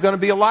kind. I'm going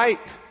to be a light.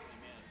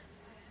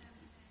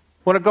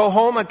 When I go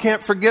home, I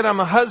can't forget I'm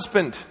a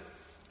husband.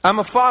 I'm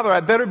a father. I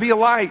better be a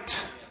light.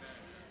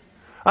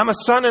 I'm a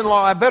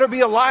son-in-law. I better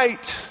be a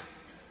light.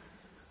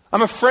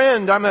 I'm a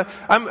friend. I'm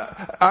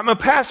a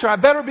pastor. I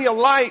better be a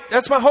light.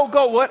 That's my whole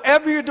goal.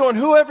 Whatever you're doing,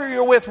 whoever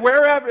you're with,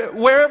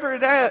 wherever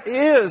it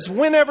is,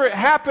 whenever it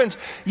happens,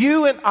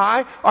 you and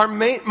I are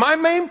my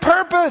main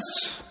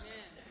purpose.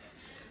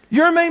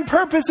 Your main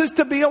purpose is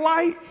to be a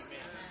light.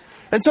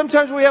 And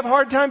sometimes we have a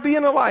hard time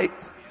being a light.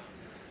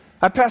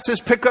 I passed this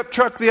pickup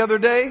truck the other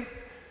day,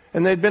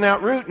 and they'd been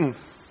out rooting.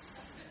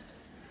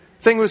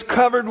 Thing was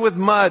covered with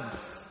mud.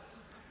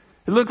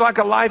 It looked like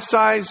a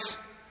life-size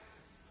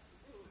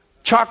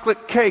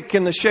chocolate cake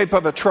in the shape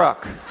of a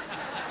truck.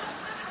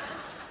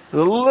 A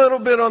little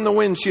bit on the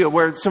windshield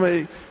where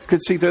somebody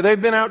could see through.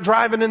 They've been out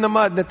driving in the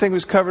mud and the thing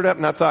was covered up.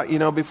 And I thought,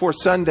 before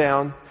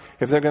sundown,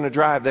 if they're going to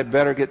drive, they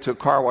better get to a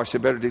car wash. They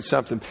better do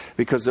something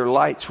because their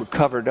lights were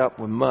covered up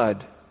with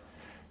mud.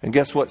 And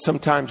guess what?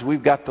 Sometimes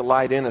we've got the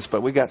light in us,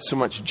 but we got so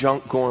much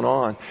junk going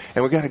on.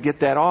 And we got to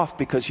get that off,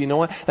 because you know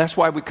what? That's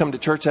why we come to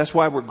church. That's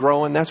why we're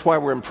growing. That's why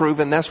we're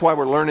improving. That's why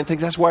we're learning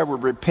things. That's why we're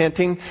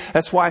repenting.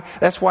 That's why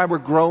we're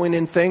growing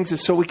in things,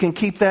 is so we can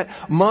keep that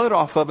mud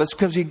off of us,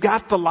 because you've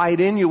got the light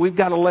in you. We've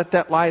got to let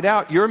that light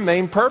out. Your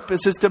main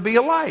purpose is to be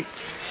a light.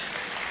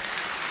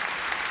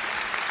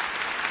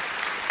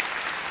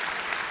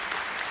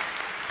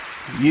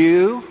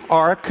 You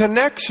are a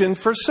connection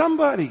for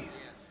somebody.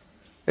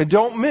 And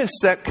don't miss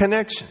that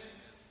connection.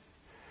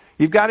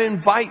 You've got to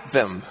invite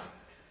them.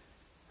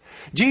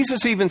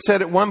 Jesus even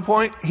said at one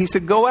point, he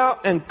said, go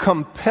out and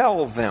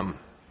compel them.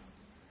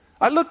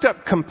 I looked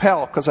up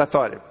compel because I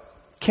thought it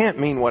can't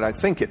mean what I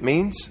think it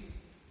means.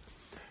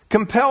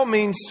 Compel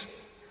means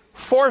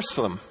force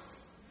them.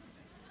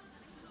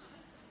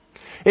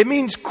 It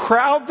means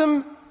crowd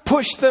them,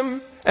 push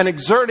them, and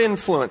exert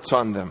influence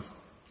on them.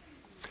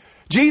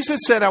 Jesus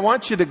said, I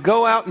want you to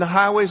go out in the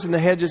highways and the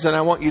hedges, and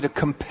I want you to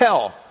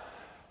compel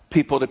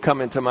people to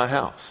come into my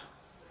house.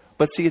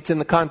 But see, it's in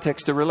the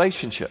context of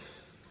relationship.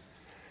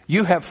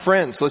 You have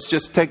friends. Let's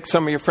just take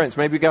some of your friends.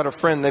 Maybe you got a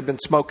friend, they've been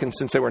smoking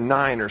since they were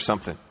 9 or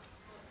something.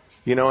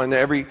 And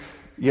every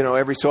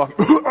so often,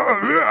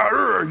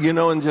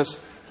 and just,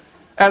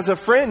 as a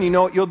friend, you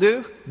know what you'll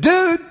do?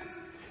 Dude,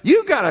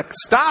 you got to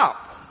stop.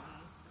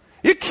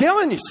 You're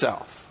killing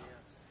yourself.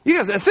 You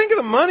guys, think of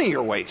the money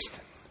you're wasting.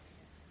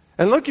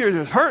 And look,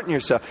 you're hurting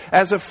yourself.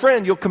 As a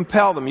friend, you'll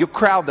compel them. You'll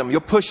crowd them. You'll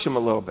push them a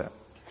little bit.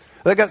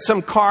 They got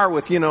some car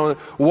with,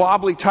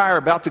 wobbly tire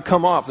about to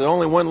come off. There's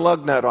only one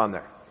lug nut on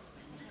there.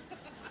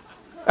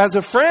 As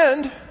a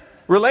friend,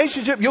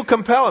 relationship, you'll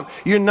compel them.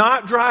 You're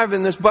not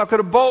driving this bucket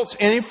of bolts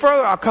any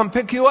further. I'll come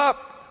pick you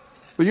up.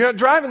 But you're not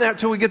driving that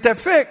until we get that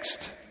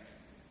fixed.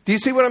 Do you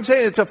see what I'm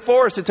saying? It's a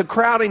force. It's a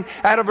crowding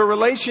out of a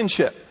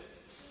relationship.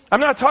 I'm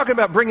not talking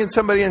about bringing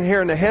somebody in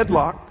here in a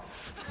headlock.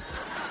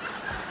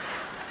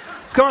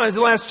 Come on,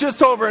 it'll last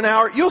just over an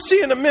hour. You'll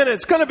see in a minute.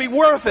 It's going to be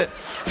worth it.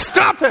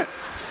 Stop it.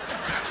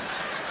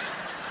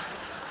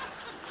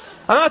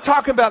 I'm not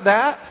talking about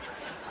that.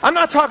 I'm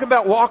not talking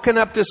about walking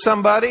up to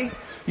somebody,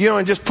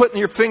 and just putting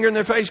your finger in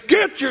their face.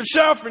 Get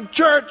yourself in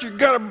church. You're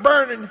going to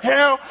burn in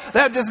hell.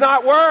 That does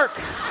not work.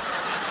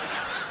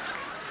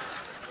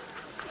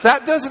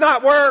 That does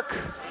not work.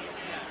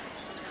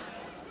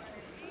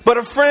 But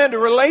a friend, a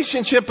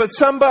relationship with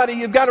somebody,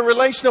 you've got a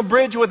relational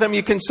bridge with them.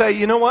 You can say,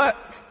 you know what?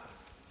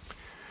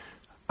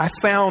 I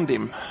found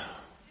him.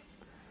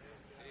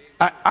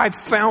 I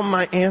found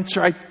my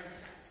answer.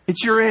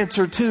 It's your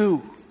answer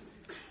too.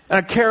 And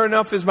I care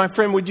enough as my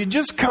friend. Would you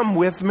just come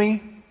with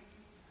me?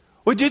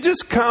 Would you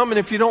just come? And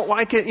if you don't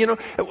like it,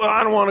 well,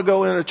 I don't want to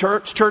go in a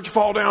church. Church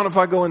fall down if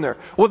I go in there.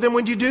 Well, then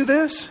would you do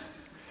this?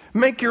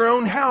 Make your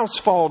own house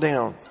fall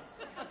down.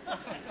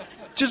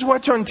 Just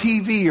watch on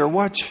TV or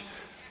watch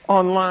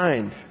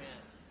online.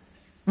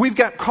 We've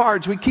got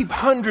cards. We keep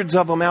hundreds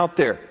of them out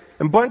there.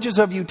 And bunches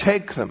of you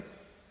take them.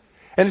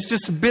 And it's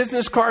just a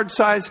business card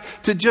size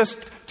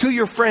to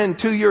your friend,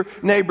 to your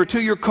neighbor,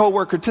 to your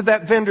coworker, to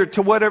that vendor,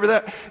 to whatever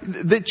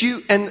that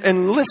you,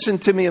 and listen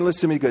to me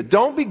good.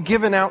 Don't be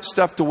giving out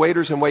stuff to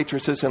waiters and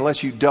waitresses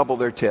unless you double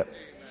their tip.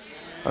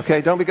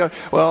 Okay? Don't be going,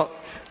 well,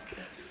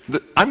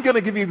 I'm going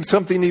to give you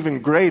something even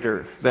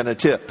greater than a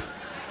tip.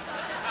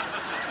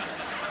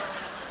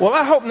 Well,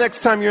 I hope next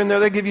time you're in there,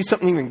 they give you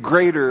something even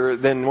greater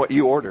than what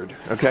you ordered.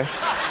 Okay?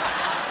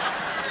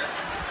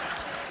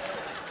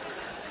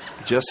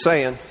 Just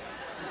saying.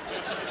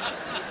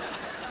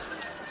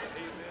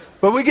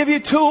 But we give you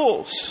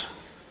tools.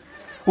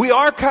 We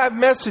archive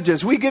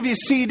messages. We give you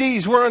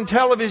CDs. We're on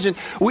television.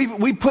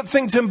 We put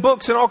things in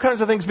books and all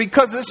kinds of things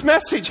because this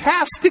message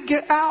has to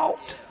get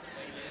out.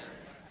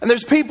 And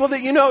there's people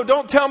that,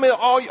 don't tell me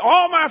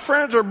all my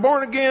friends are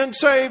born again,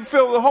 saved,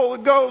 filled with the Holy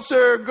Ghost.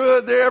 They're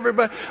good. They're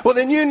everybody. Well,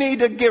 then you need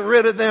to get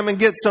rid of them and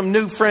get some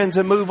new friends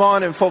and move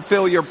on and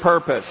fulfill your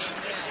purpose.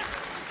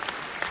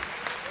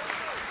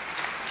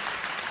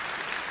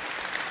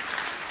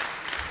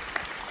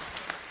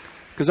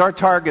 Because our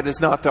target is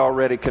not the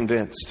already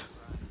convinced.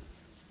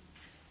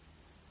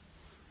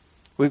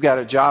 We've got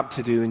a job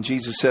to do. And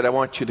Jesus said, I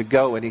want you to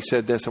go. And he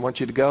said this, I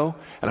want you to go,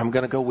 and I'm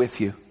going to go with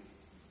you.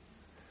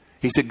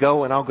 He said,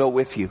 go, and I'll go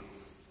with you.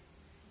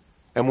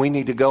 And we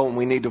need to go, and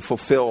we need to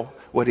fulfill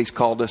what he's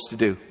called us to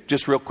do.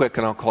 Just real quick,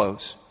 and I'll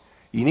close.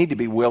 You need to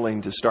be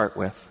willing to start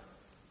with.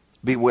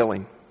 Be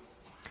willing.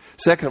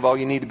 Second of all,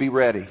 you need to be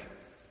ready.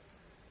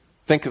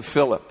 Think of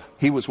Philip.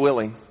 He was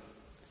willing.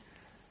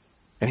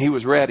 And he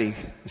was ready.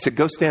 He said,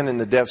 go stand in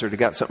the desert. I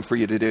got something for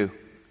you to do.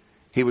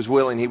 He was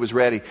willing. He was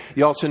ready.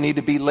 You also need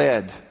to be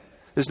led.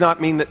 Does not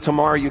mean that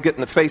tomorrow you get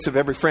in the face of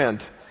every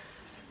friend.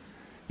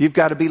 You've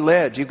got to be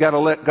led. You've got to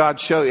let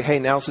God show you, hey,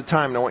 now's the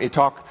time. And I want you to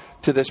talk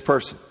to this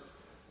person.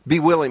 Be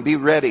willing. Be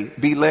ready.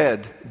 Be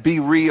led. Be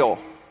real.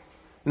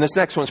 And this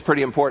next one's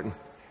pretty important.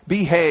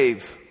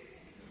 Behave.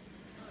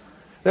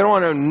 They don't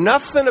want to know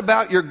nothing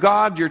about your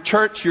God, your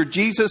church, your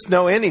Jesus,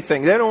 know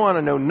anything. They don't want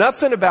to know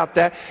nothing about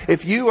that.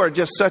 If you are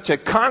just such a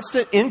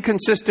constant,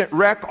 inconsistent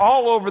wreck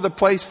all over the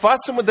place,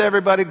 fussing with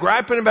everybody,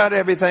 griping about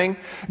everything,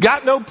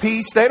 got no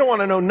peace, they don't want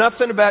to know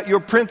nothing about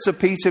your Prince of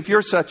Peace if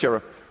you're such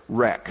a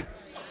wreck.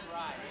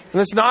 And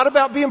it's not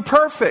about being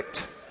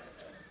perfect.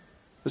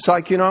 It's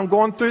like, I'm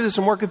going through this,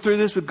 I'm working through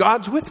this, but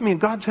God's with me and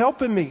God's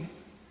helping me.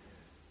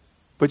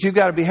 But you've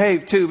got to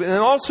behave too. And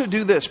then also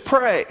do this,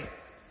 pray.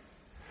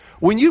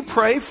 When you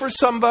pray for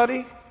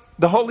somebody,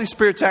 the Holy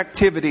Spirit's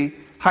activity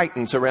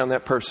heightens around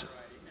that person.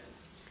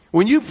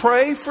 When you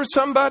pray for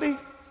somebody,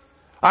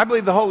 I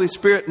believe the Holy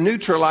Spirit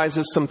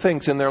neutralizes some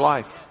things in their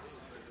life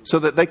so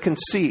that they can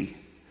see.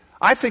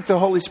 I think the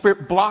Holy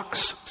Spirit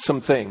blocks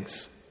some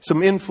things,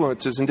 some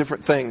influences and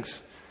different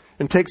things,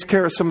 and takes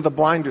care of some of the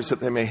blinders that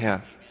they may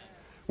have.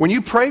 When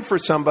you pray for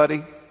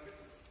somebody,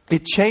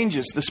 it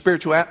changes the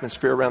spiritual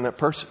atmosphere around that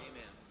person.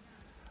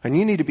 And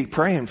you need to be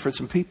praying for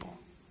some people.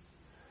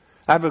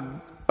 I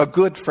have a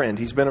good friend.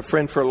 He's been a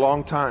friend for a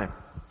long time.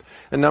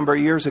 A number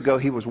of years ago,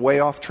 he was way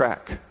off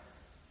track.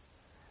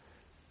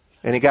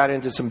 And he got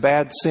into some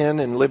bad sin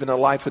and living a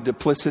life of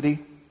duplicity.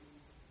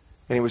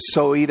 And he was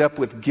so eat up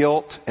with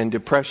guilt and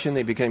depression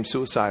that he became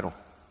suicidal.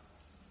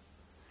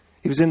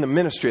 He was in the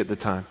ministry at the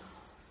time.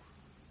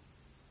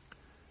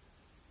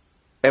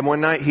 And one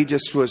night he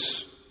just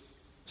was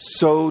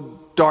so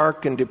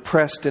dark and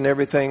depressed and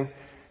everything.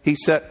 He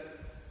sat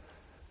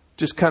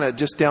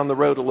just down the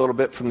road a little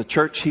bit from the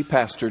church he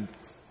pastored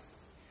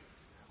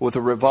with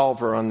a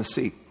revolver on the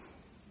seat.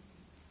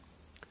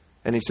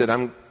 And he said,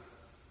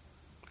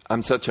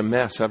 I'm such a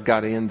mess. I've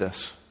got to end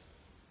this.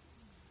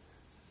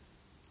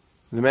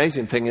 The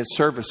amazing thing is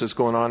service is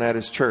going on at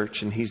his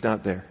church and he's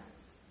not there.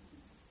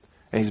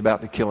 And he's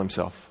about to kill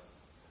himself.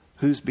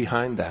 Who's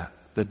behind that?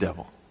 The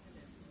devil.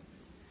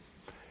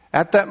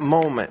 At that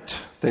moment,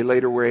 they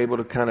later were able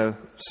to kind of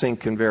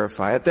sync and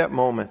verify. At that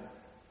moment,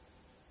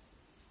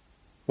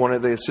 one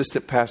of the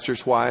assistant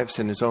pastor's wives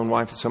and his own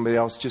wife and somebody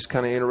else just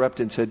kind of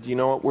interrupted and said, you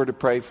know what, we're to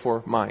pray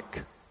for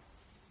Mike.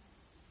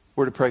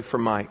 We're to pray for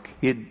Mike.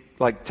 He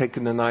had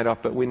taken the night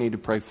off, but we need to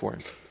pray for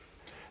him.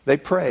 They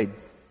prayed.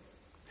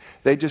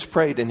 They just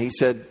prayed, and he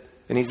said,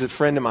 and he's a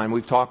friend of mine,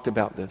 we've talked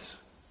about this.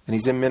 And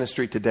he's in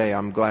ministry today,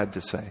 I'm glad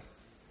to say.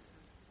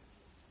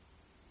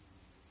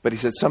 But he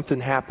said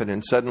something happened,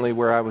 and suddenly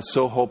where I was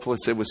so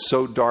hopeless, it was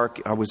so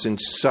dark, I was in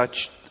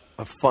such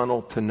a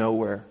funnel to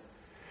nowhere.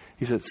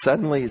 He said,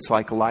 suddenly it's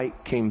like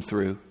light came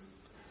through.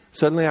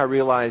 Suddenly I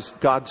realized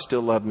God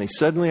still loved me.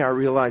 Suddenly I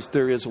realized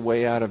there is a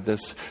way out of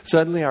this.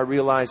 Suddenly I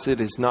realized it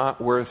is not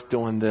worth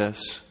doing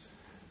this.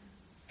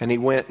 And he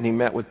went and he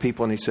met with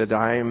people and he said,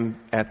 I am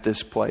at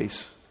this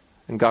place.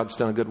 And God's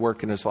done a good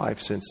work in his life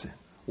since then.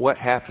 What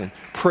happened?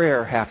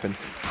 Prayer happened.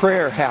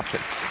 Prayer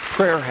happened.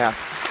 Prayer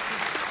happened.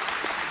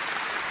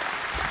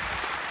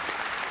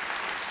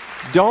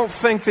 Don't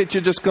think that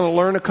you're just going to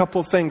learn a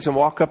couple of things and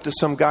walk up to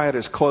some guy at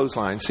his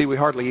clothesline. See, we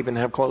hardly even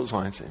have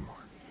clotheslines anymore.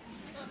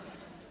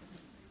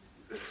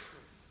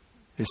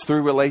 It's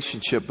through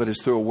relationship, but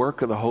it's through a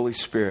work of the Holy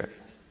Spirit.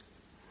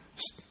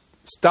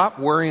 Stop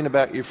worrying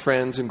about your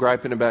friends and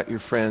griping about your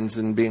friends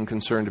and being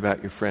concerned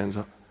about your friends.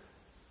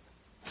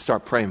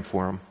 Start praying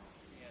for them.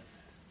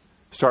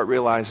 Start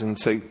realizing and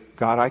say,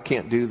 God, I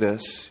can't do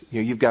this.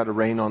 You've got to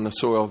rain on the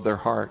soil of their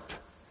heart.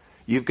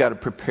 You've got to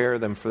prepare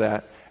them for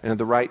that. And at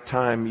the right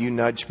time, you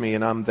nudge me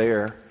and I'm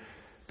there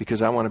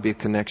because I want to be a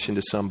connection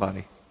to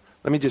somebody.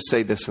 Let me just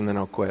say this and then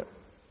I'll quit.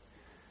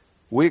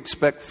 We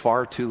expect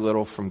far too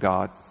little from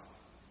God.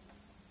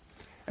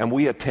 And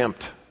we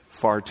attempt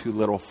far too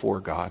little for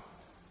God.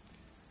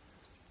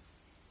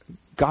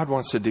 God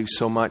wants to do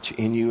so much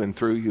in you and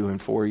through you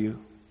and for you.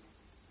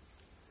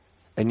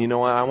 And you know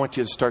what? I want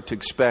you to start to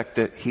expect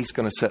that He's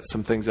going to set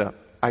some things up.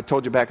 I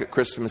told you back at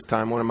Christmas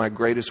time, one of my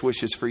greatest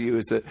wishes for you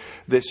is that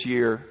this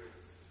year,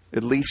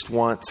 at least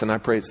once, and I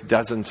pray it's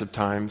dozens of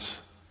times,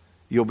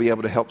 you'll be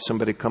able to help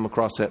somebody come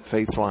across that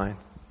faith line.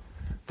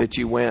 That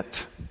you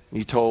went,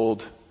 you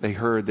told, they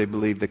heard, they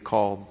believed, they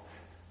called,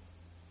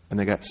 and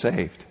they got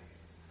saved.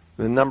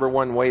 The number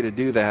one way to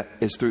do that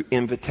is through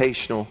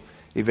invitational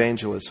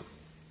evangelism.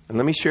 And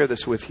let me share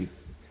this with you.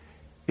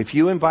 If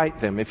you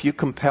invite them, if you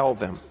compel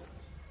them,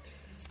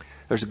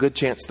 there's a good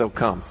chance they'll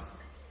come.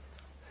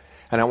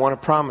 And I want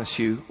to promise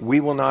you,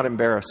 we will not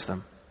embarrass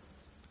them.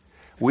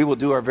 We will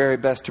do our very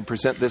best to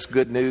present this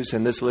good news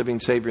and this living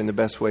Savior in the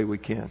best way we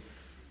can.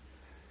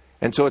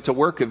 And so it's a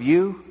work of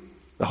you,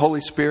 the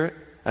Holy Spirit,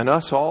 and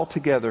us all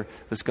together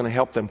that's going to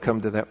help them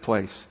come to that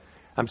place.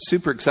 I'm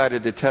super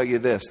excited to tell you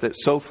this, that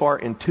so far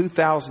in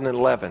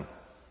 2011,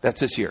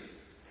 that's this year,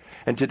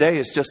 and today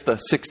is just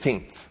the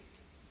 16th.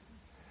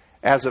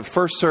 As of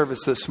first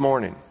service this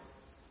morning,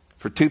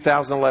 for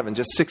 2011,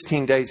 just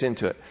 16 days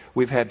into it,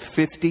 we've had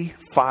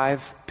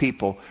 55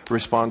 people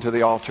respond to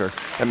the altar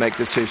and make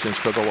decisions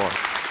for the Lord.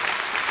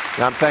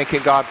 And I'm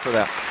thanking God for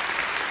that.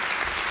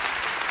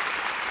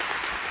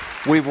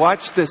 We've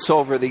watched this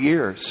over the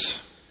years.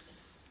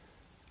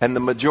 And the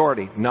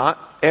majority,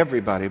 not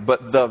everybody,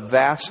 but the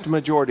vast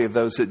majority of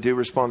those that do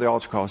respond to the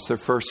altar call, it's their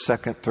first,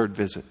 second, third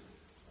visit.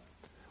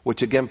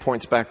 Which again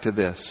points back to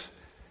this.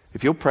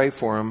 If you'll pray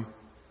for them,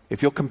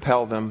 if you'll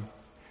compel them,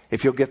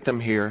 if you'll get them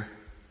here,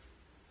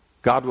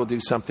 God will do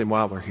something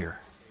while we're here.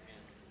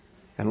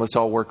 And let's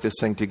all work this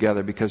thing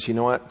together, because you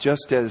know what?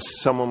 Just as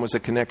someone was a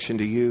connection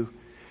to you,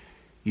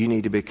 you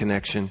need to be a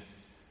connection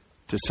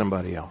to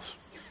somebody else.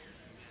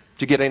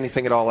 Did you get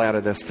anything at all out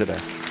of this today?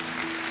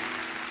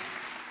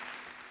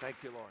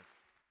 Thank you, Lord.